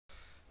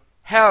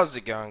How's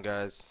it going,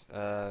 guys?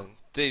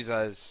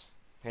 ThievesEyes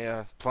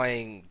here,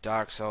 playing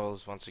Dark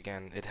Souls once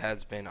again. It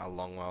has been a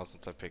long while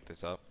since I picked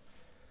this up.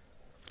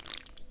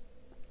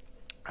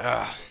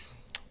 Ah,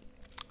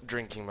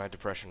 drinking my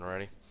depression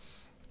already.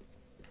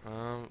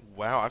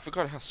 Wow, I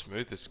forgot how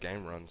smooth this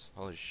game runs.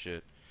 Holy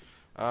shit.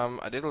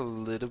 I did a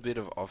little bit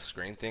of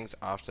off-screen things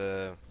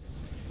after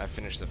I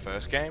finished the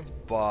first game,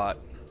 but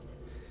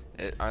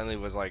it only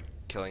was like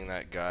killing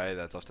that guy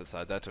that's off to the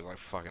side. That took like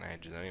fucking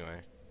ages anyway.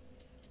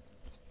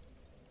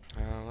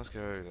 Let's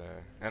go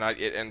there.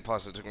 And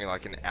plus it took me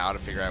like an hour to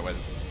figure out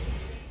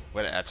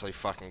where to actually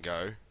fucking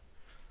go.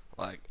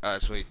 Like,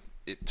 actually,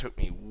 it took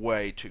me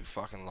way too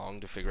fucking long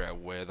to figure out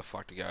where the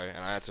fuck to go, and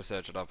I had to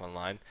search it up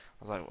online. I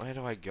was like, where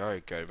do I go?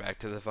 Go back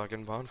to the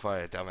fucking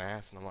bonfire,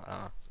 dumbass. And I'm like,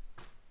 ah,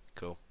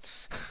 cool.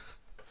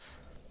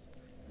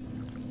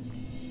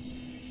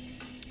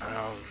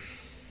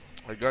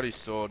 I got his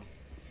sword,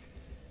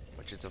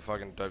 which is a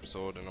fucking dope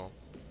sword and all.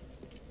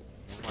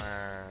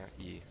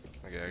 Yeah.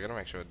 Okay, I gotta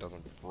make sure it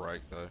doesn't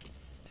break though.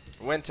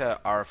 I went to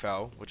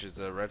RFL, which is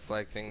the red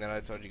flag thing that I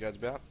told you guys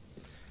about,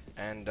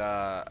 and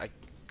I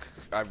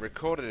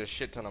recorded a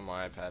shit ton on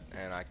my iPad,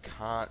 and I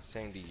can't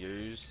seem to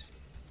use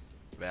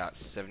about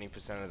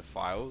 70% of the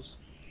files,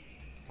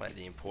 like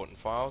the important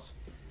files,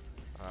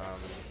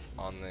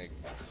 on the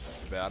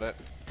about it.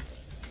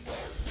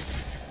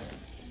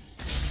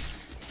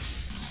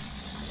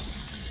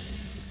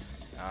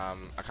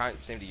 I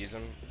can't seem to use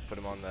them, put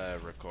them on the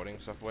recording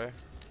software.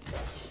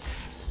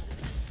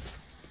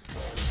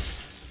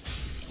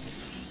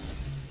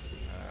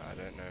 I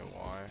don't know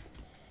why.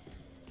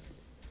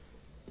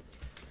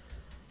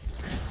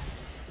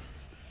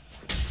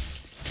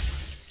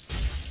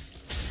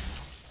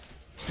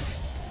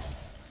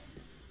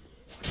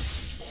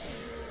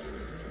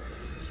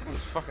 This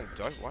one's fucking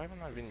dope. Why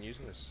haven't I been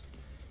using this?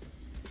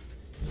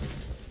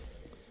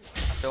 I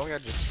feel like I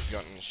just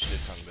gotten a shit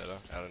ton better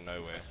out of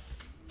nowhere.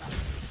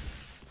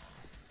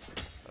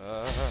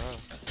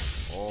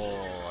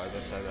 Oh, as I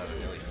said that, I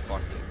nearly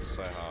fucked it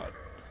so hard.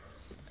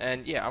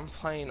 And yeah, I'm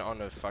playing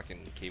on a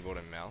fucking keyboard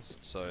and mouse,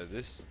 so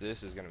this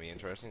is gonna be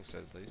interesting, to say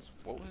the least.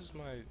 What was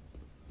my...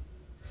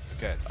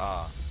 Okay, it's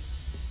R.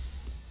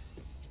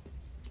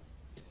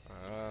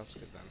 That's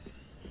good then.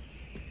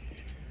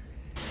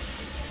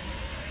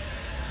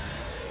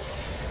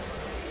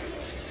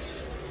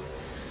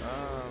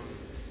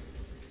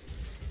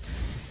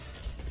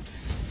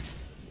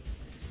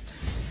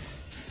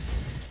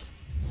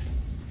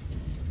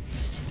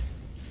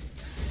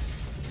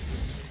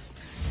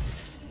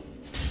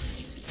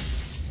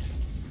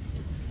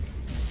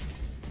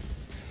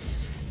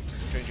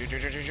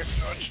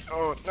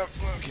 Oh, no,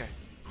 okay.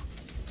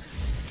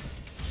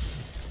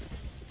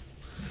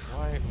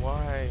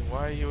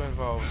 Why are you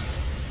involved?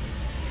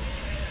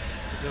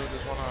 To deal with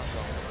this one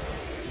asshole.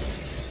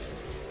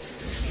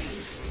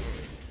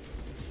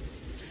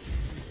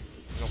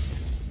 Nope.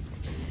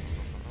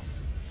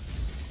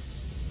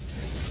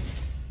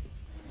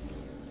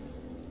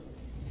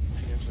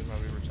 He actually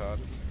might be retarded.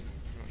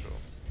 I'm not sure.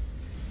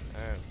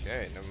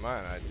 Okay, never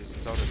mind. I just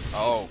insulted.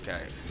 Oh,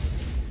 okay.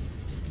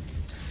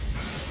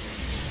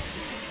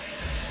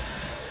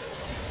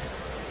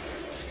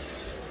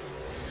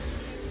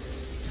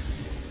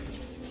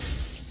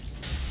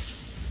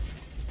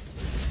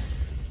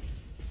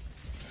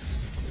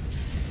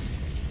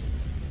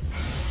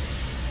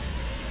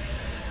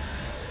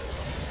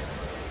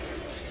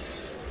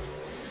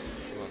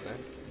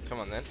 Come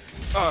on then.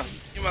 Oh,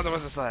 your mother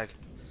was a slag.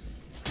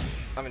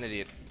 I'm an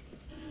idiot.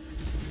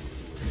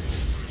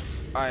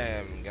 I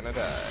am gonna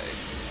die.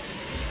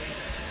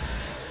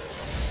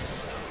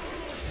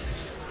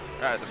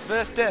 Alright, the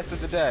first death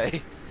of the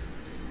day.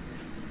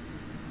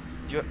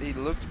 He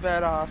looks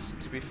badass,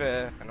 to be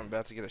fair, and I'm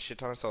about to get a shit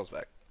ton of souls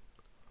back.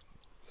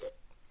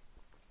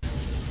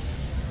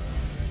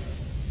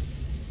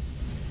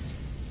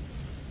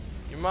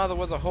 Your mother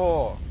was a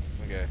whore.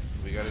 Okay,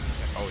 we got his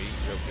attack. Oh, he's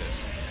real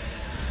pissed.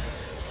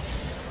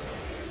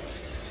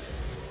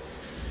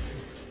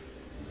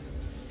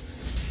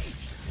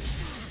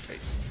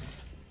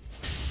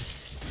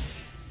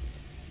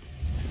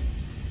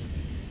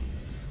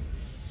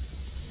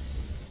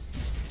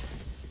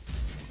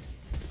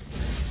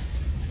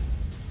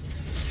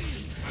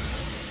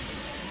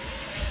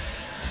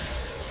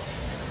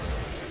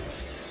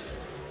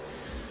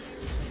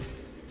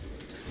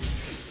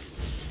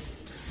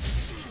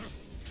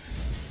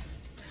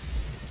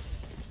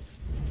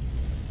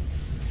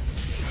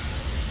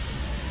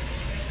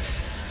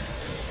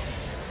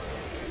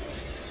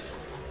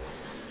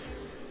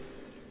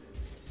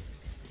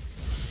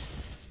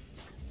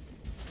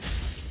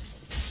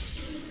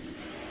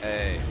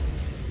 Hey.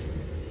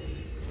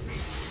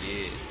 Yeah.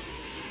 You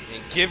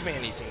didn't give me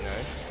anything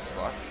though,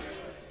 slut.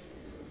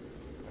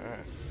 Alright.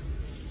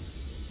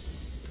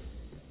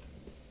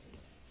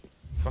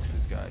 Fuck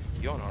this guy.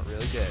 You're not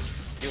really dead.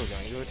 You were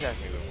going to attack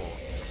me before.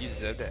 You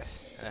deserve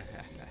death.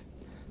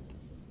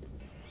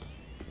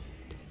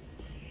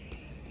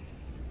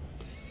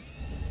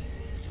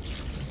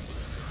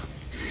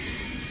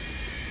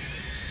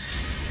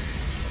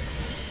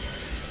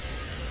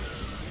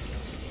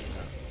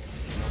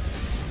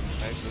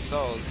 extra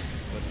souls,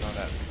 but not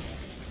at me.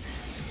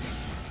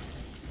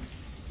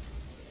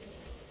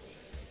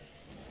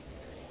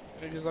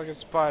 Nigga's like a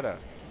spider.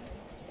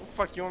 What the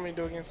fuck you want me to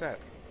do against that?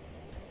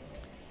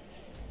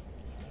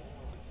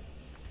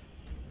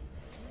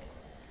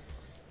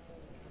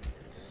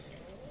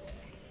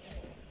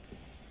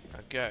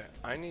 Okay,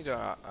 I need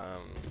to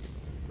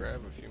grab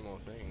a few more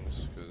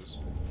things, cause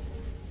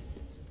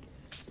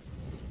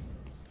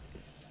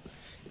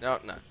no,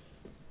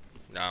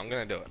 I'm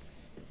gonna do it.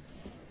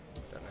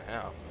 Don't know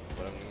how,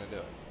 but I'm gonna do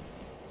it.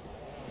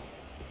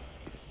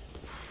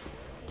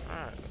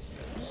 Alright, let's do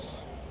this.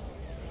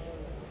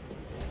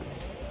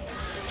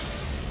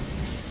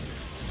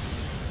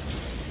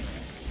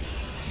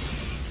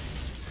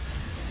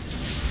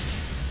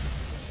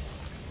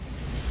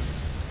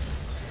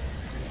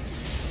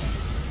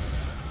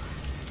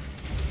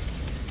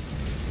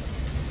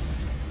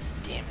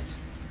 Damn it.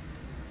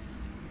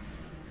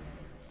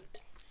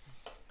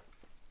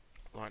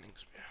 Lightning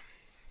spear.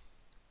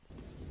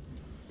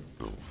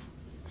 Oof.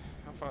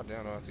 How far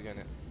down do I have to go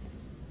now?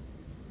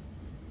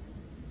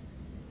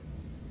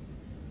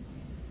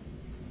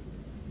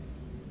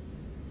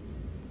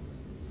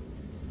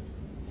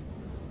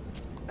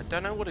 I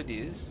don't know what it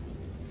is.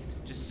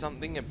 Just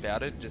something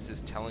about it just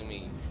is telling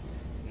me,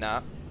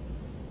 nah,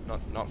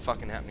 not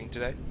fucking happening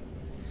today.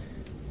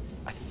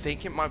 I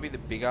think it might be the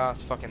big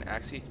ass fucking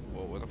axe here.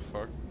 Whoa, what the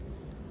fuck?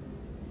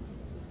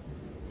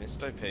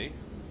 Missed OP.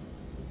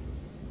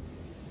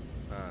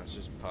 It's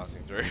just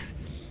passing through.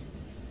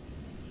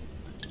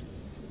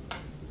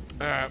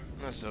 Alright,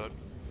 let's do it.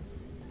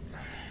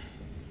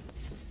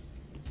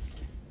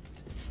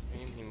 I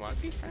mean, he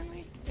might be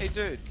friendly. Hey,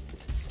 dude.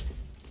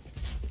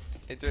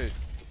 Hey, dude.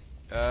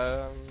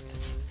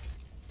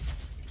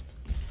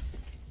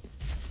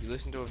 You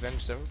listen to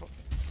Avenged Sevenfold?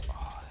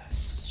 Oh,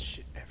 there's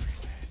shit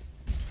everywhere.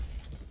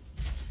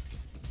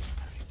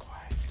 Better be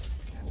quiet.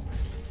 That's mine.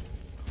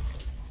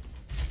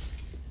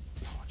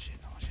 I want shit.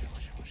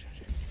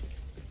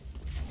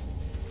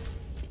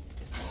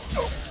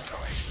 Oh, go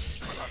away.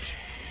 I got shit.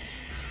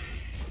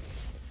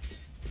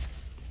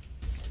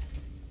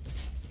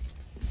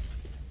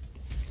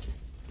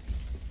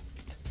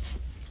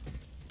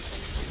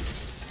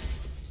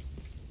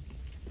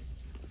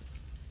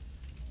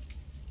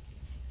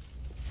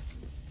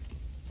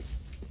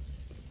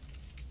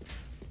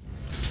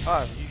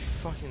 Oh, you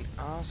fucking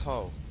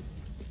asshole.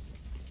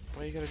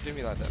 Why you gotta do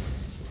me like that?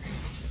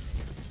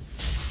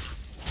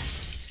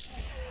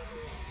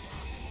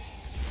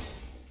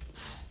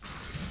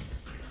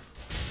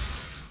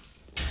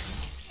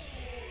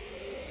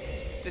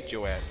 Sit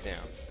your ass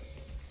down.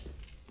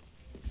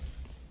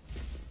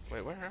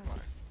 Wait, where am I?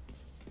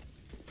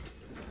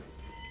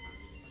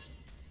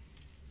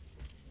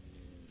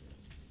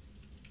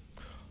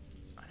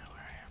 I know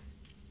where I am.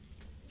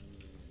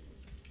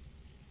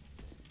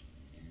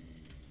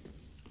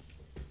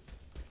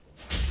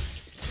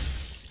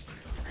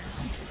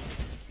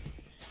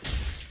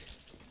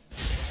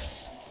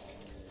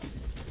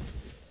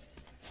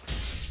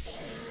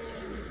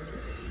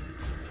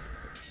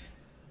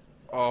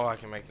 Oh, I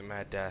can make the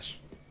mad dash.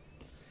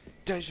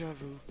 Deja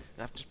vu.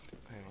 After.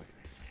 Hang on.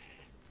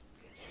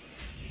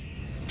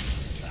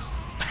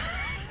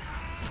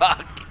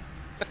 Fuck.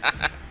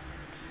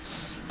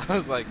 I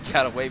was like,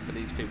 gotta wait for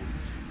these people.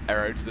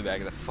 Arrow to the back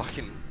of the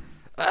fucking.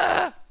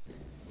 Ah!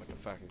 What the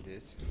fuck is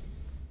this?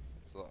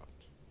 It's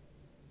locked.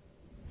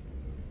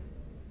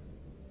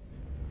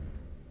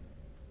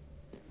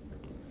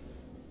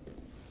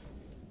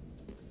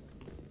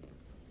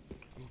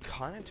 I'm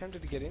kind of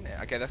tempted to get in there.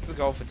 Okay, that's the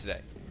goal for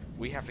today.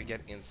 We have to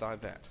get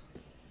inside that.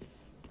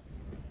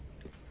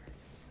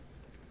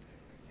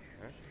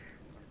 Huh?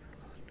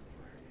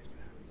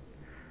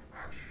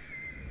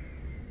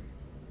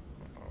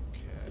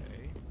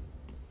 Okay.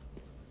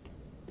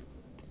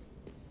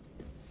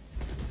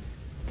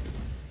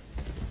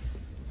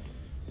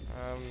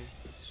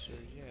 So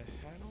yeah,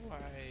 how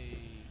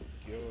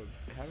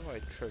do I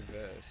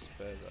traverse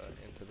further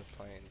into the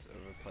plains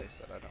of a place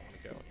that I don't want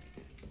to go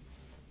in?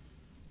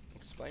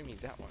 Explain me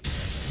that one.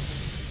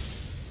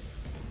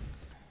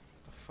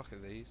 The fuck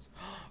are these?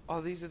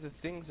 Oh, these are the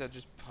things that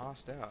just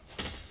passed out.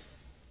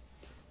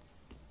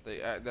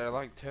 They're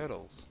like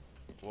turtles.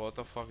 What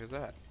the fuck is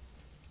that?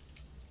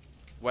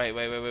 Wait.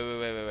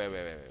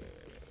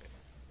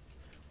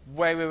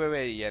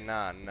 Yeah,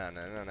 nah.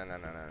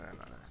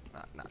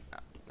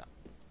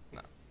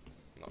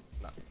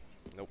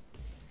 Nope.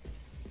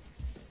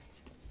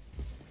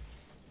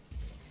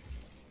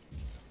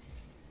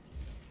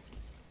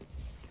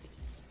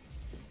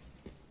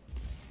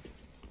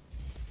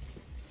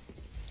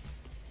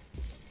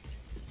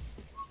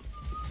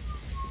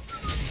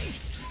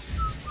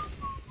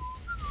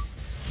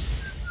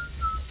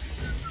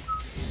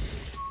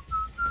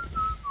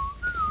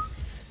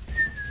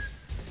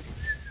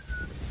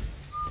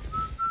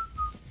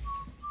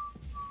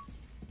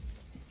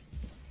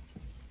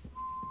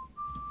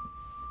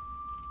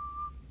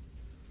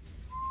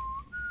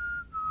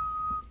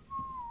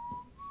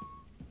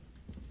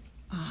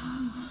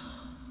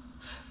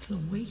 The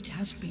wait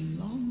has been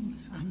long,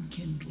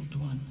 unkindled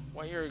one.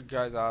 Why are you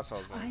guys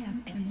assholes, I man?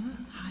 am Emma,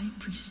 High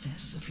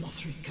Priestess of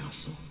Lothric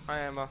Castle.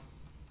 Hi, Emma.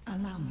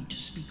 Allow me to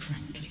speak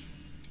frankly.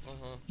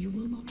 Uh-huh. You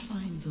will not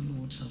find the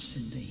Lords of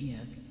Cinder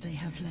here. They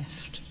have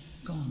left,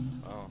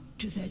 gone, Oh.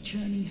 to their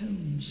churning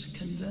homes,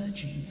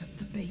 converging at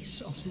the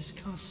base of this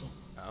castle.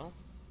 Oh?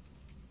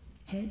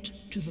 Head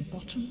to the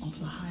bottom of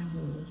the high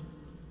wall,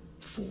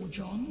 forge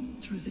on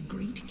through the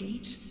great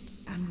gate,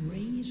 and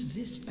raise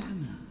this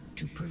banner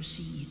to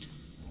proceed.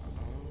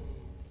 Oh,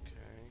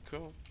 okay,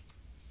 cool.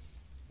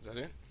 Is that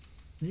it?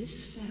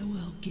 This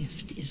farewell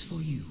gift is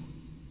for you.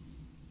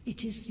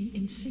 It is the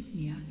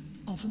insignia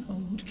of an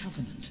old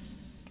covenant.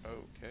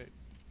 Okay.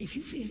 If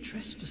you fear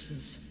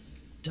trespassers,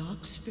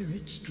 dark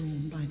spirits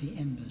drawn by the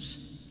embers,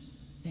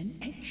 then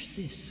etch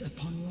this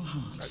upon your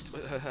heart,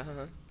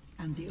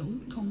 and the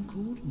old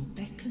Concord will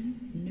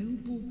beckon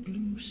noble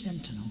blue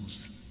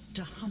sentinels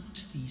to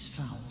hunt these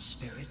foul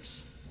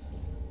spirits.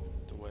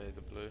 The way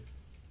the blue.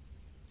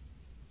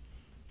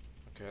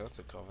 Okay, that's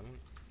a covenant.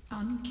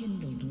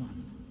 Unkindled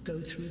one,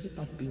 go through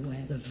but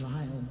beware the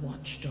vile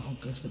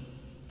watchdog of the...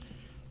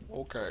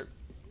 Okay.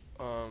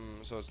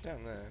 So it's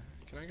down there.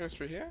 Can I go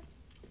through here?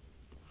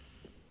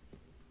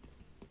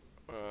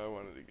 I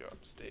wanted to go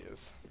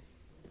upstairs.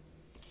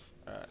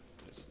 Alright,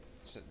 just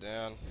sit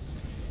down.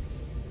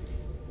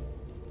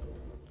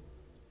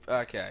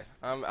 Okay,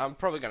 I'm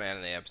probably gonna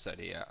end the episode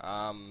here.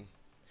 I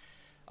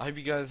hope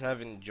you guys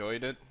have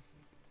enjoyed it.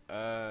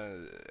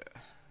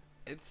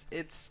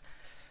 It's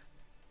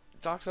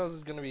Dark Souls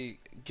is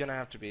gonna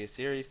have to be a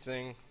serious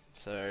thing,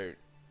 so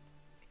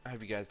I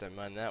hope you guys don't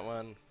mind that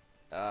one.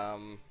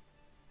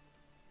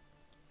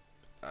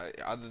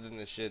 Other than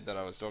the shit that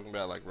I was talking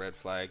about, like red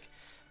flag,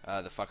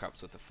 the fuck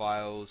ups with the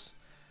files,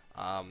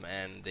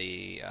 and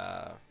the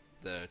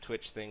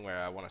Twitch thing where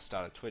I want to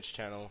start a Twitch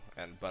channel,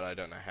 but I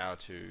don't know how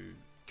to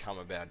come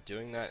about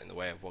doing that in the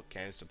way of what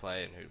games to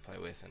play and who to play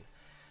with and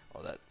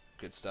all that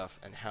good stuff,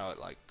 and how it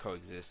like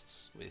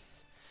coexists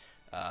with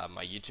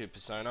my YouTube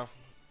persona.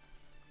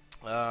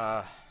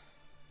 Other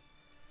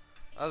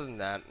than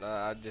that,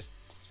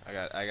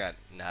 I got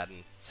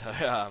nothing. So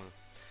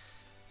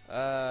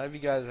I hope you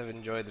guys have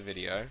enjoyed the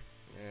video,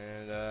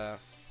 and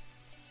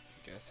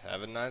guess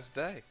have a nice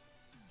day.